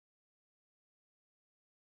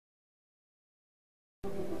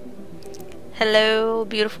Hello,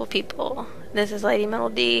 beautiful people. This is Lady Metal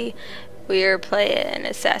D. We are playing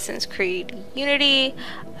Assassin's Creed Unity.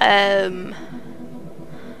 We're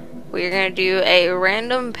gonna do a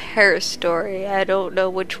random Paris story. I don't know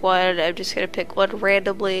which one. I'm just gonna pick one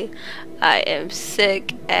randomly. I am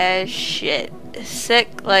sick as shit.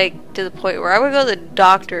 Sick, like, to the point where I'm gonna go to the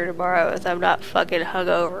doctor tomorrow if I'm not fucking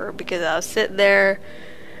hungover, because I was sitting there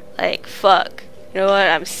like, fuck. You know what?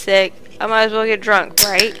 I'm sick. I might as well get drunk,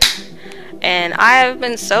 right? And I have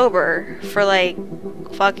been sober for like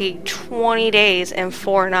fucking 20 days and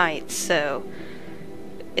 4 nights, so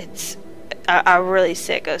I'm really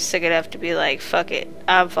sick. I was sick enough to be like, fuck it,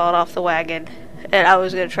 I'm falling off the wagon, and I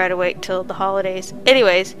was gonna try to wait till the holidays.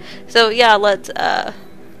 Anyways, so yeah, let's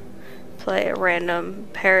play a random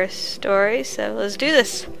Paris story. So let's do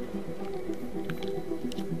this.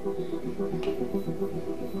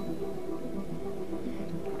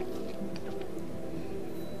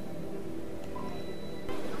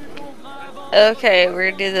 Okay,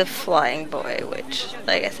 we're gonna do the Flyingboy, which,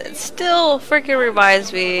 like I said, still freaking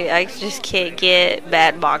reminds me. I just can't get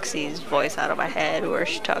Bad Moxie's voice out of my head where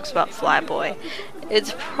she talks about Flyboy.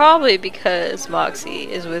 It's probably because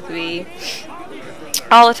Moxie is with me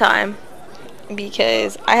all the time,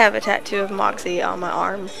 because I have a tattoo of Moxie on my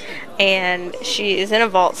arm, and she is in a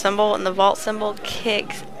vault symbol, and the vault symbol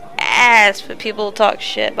kicks ass, but people talk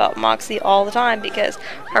shit about Moxie all the time because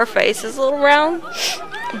her face is a little round.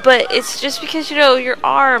 But it's just because, you know, your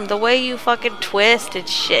arm, the way you fucking twist and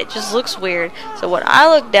shit, just looks weird. So when I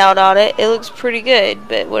look down on it, it looks pretty good.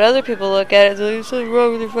 But when other people look at it, they're like, there's something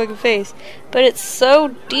wrong with your fucking face. But it's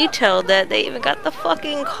so detailed that they even got the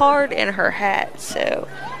fucking card in her hat. So,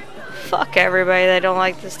 fuck everybody that don't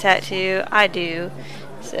like this tattoo. I do.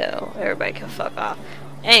 So, everybody can fuck off.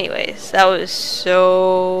 Anyways, that was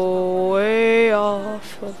so way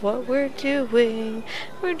off of what we're doing.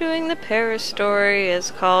 We're doing the Paris story.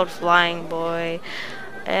 It's called Flyingboy.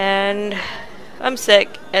 And I'm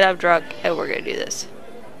sick, and I'm drunk, and we're gonna do this.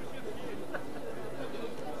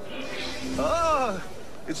 Ah,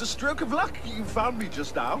 it's a stroke of luck you found me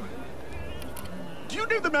just now. Do you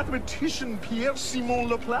know the mathematician Pierre-Simon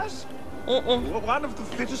Laplace? One of the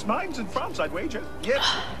fittest minds in France, I'd wager. Yet,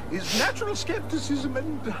 his natural skepticism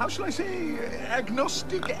and, how shall I say,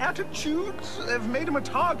 agnostic attitudes have made him a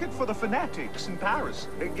target for the fanatics in Paris.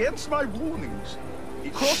 Against my warnings,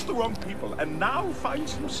 he crossed the wrong people and now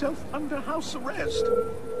finds himself under house arrest.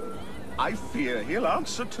 I fear he'll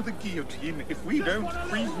answer to the guillotine if we don't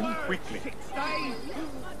free him quickly.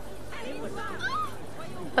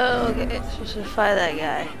 Oh, okay, so to fight that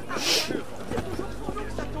guy.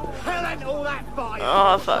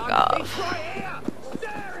 Oh, fuck off.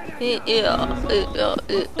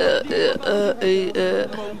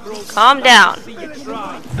 Calm down.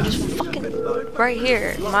 I'm just fucking right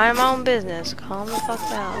here. Mind my own business. Calm the fuck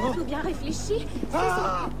down.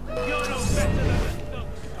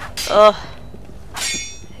 Ugh.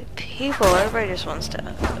 People, everybody just wants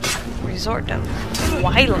to resort to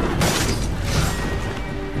violence.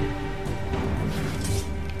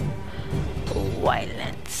 Violence.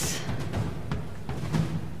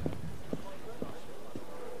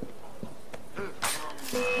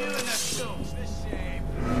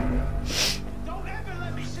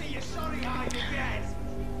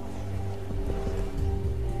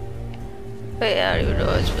 Wait, I don't even know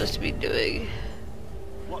what I'm supposed to be doing.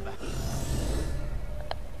 I'm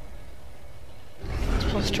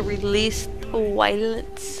supposed to release the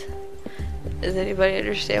violence. Does anybody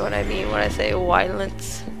understand what I mean when I say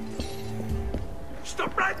violence?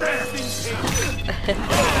 Stop right there!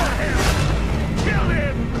 Kill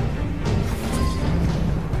him!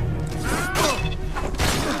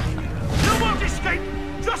 You won't escape!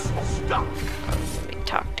 Just stop! Let me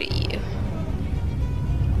talk to you.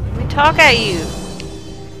 Let me talk at you!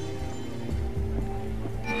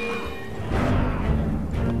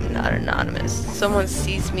 I'm not anonymous. Someone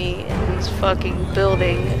sees me in this fucking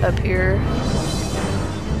building up here.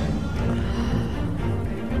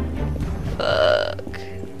 Fuck.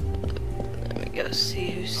 Let me go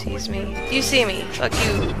see who sees me. You see me. Fuck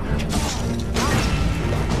you.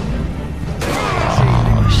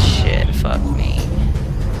 Oh shit. Fuck me.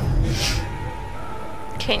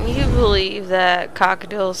 Can you believe that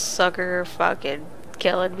cockatiel sucker fucking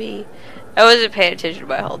killing me? I wasn't paying attention to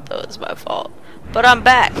my health though. It's my fault. But I'm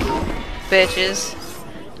back, bitches.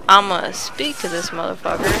 I'm gonna speak to this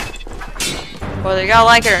motherfucker, whether y'all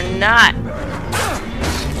like it or not.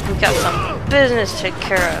 We got some business to take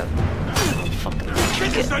care of. Fucking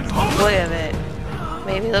get away of it.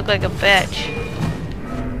 Made me look like a bitch.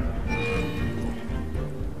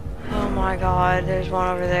 Oh my god, there's one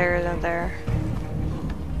over there, isn't there?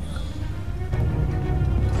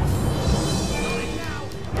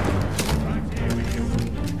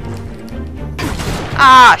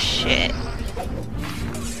 Ah, shit.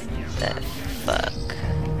 The fuck.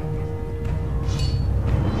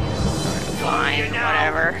 Fine,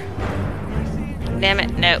 whatever. Damn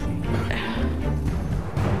it, no.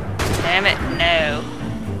 Damn it, no.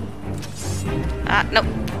 Ah, no.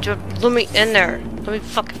 Just let me in there. Let me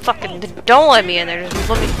fucking, don't let me in there. Just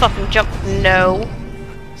let me fucking jump. No.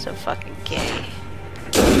 So fucking gay.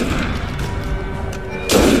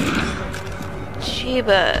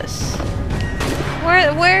 Jeebus.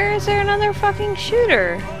 Where is there another fucking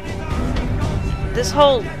shooter? This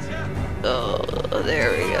whole... Oh,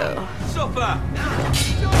 there we go.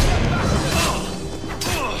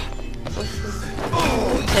 This is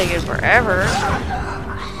taking forever.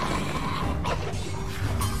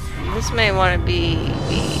 This may want to be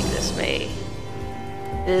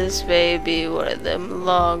this may be one of them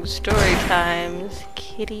long story times,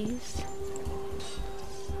 kitties.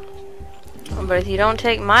 But if you don't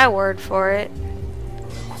take my word for it,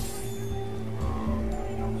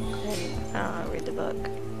 I'll read the book.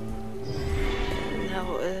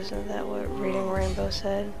 No, isn't that what Reading Rainbow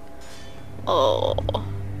said? Oh.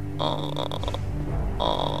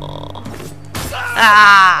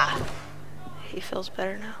 Ah! He feels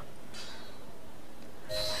better now.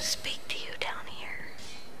 Speak to you down here,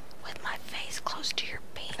 with my face close to your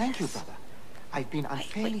penis. Thank you, brother. I've been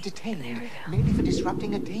unfairly detained, merely for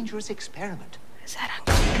disrupting a dangerous experiment. Is that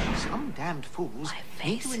uncomfortable? Some damned fools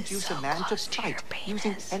need to induce a man to fight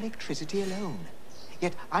using electricity alone.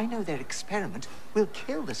 Yet I know their experiment will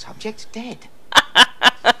kill the subject dead.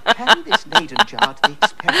 Carry this laden jar to the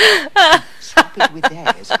experiment and swap it with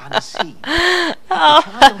theirs unseen. Oh,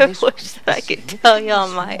 I wish that I could tell y'all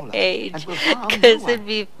my age, because it'd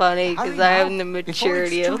be funny, because I have the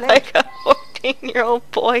maturity of like a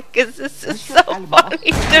 14-year-old boy, because this is so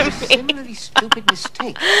funny to me. Similarly stupid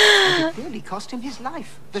mistake, and it nearly cost him his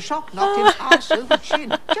life. The shock knocked him ass over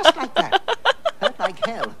chin, just like that. Hurt like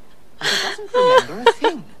hell, and he doesn't remember a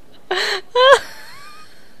thing.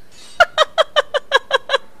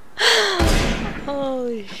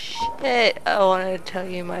 Holy shit, I wanted to tell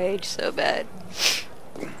you my age so bad.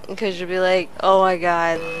 Because you'll be like, oh my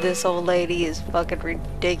god, this old lady is fucking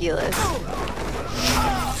ridiculous.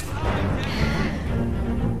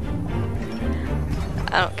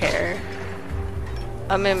 I don't care.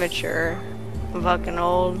 I'm immature. I'm fucking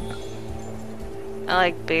old. I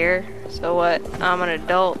like beer. So what? I'm an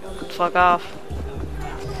adult. Fuck off.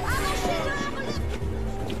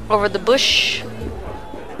 Over the bush.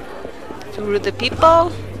 Through the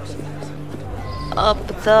people. Up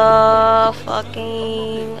the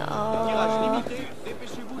fucking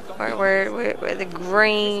where the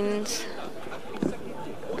greens.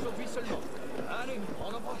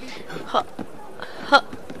 Huh. Huh.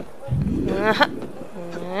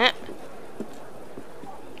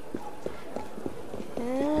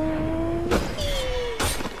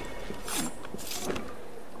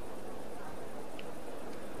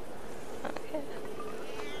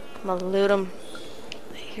 I'm gonna loot them.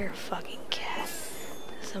 You're a fucking cat.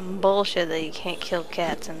 Some bullshit that you can't kill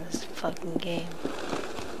cats in this fucking game.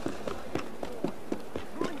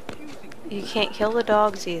 You can't kill the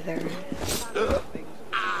dogs either.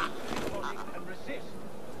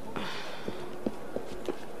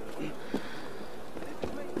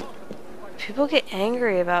 People get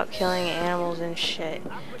angry about killing animals and shit.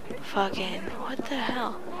 Fucking, what the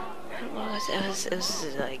hell? It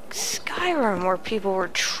was like Skyrim where people were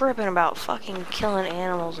tripping about fucking killing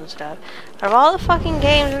animals and stuff. Out of all the fucking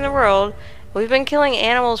games in the world, we've been killing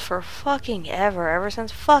animals for fucking ever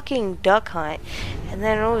since fucking Duck Hunt. And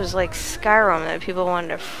then it was like Skyrim that people wanted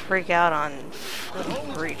to freak out on.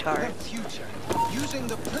 Fucking retards. Using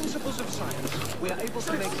the principles of science, we are able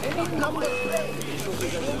to make any number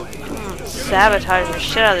sabotage the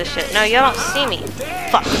shit out of this shit. No, y'all don't see me.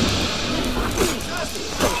 Fuck.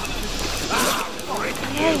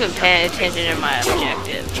 I haven't even paying attention to my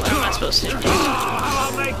objective. What am I supposed to do?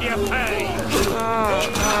 I'll make you pay.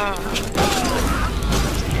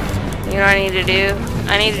 You know what I need to do?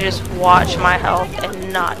 I need to just watch my health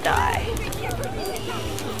and not die.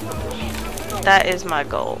 That is my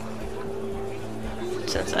goal.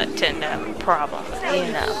 Since I tend to have a problem,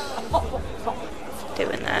 you know,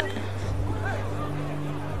 doing that.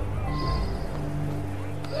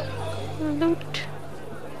 Loot.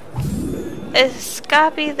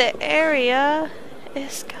 Escape the area.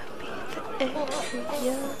 Escape the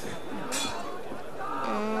area.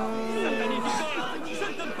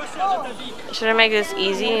 Should I make this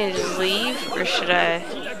easy and just leave? Or should I?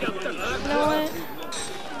 You know what?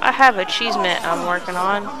 I have achievement I'm working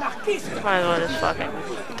on. Might as well just fucking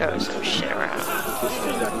throw some shit around.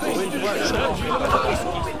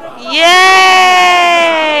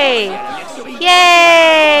 Yay!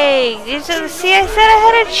 Yay! See, I said I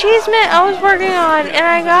had an achievement I was working on, and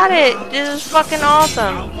I got it. This is fucking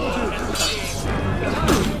awesome.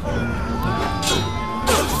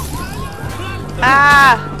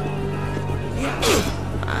 Ah!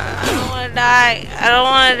 I don't want to die. I don't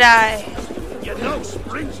want to die.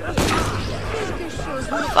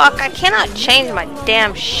 Fuck, I cannot change my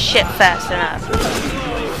damn shit fast enough.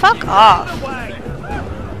 Fuck off.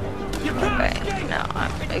 Okay, no,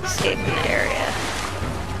 I'm escaping the area.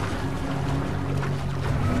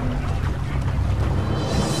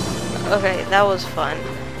 Okay, that was fun.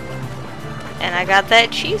 And I got that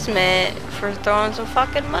achievement for throwing some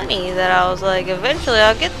fucking money that I was like, eventually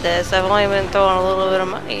I'll get this. I've only been throwing a little bit of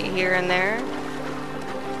money here and there.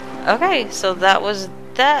 Okay, so that was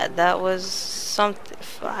that. That was something.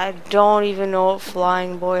 I don't even know what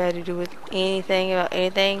Flyingboy had to do with anything about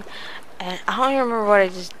anything. And I don't even remember what I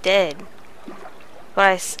just did.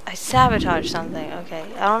 But I sabotaged something. Okay,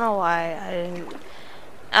 I don't know why I didn't.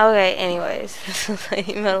 Okay, anyways, this is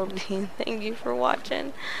Lady Metal Dean. Thank you for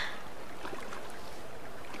watching.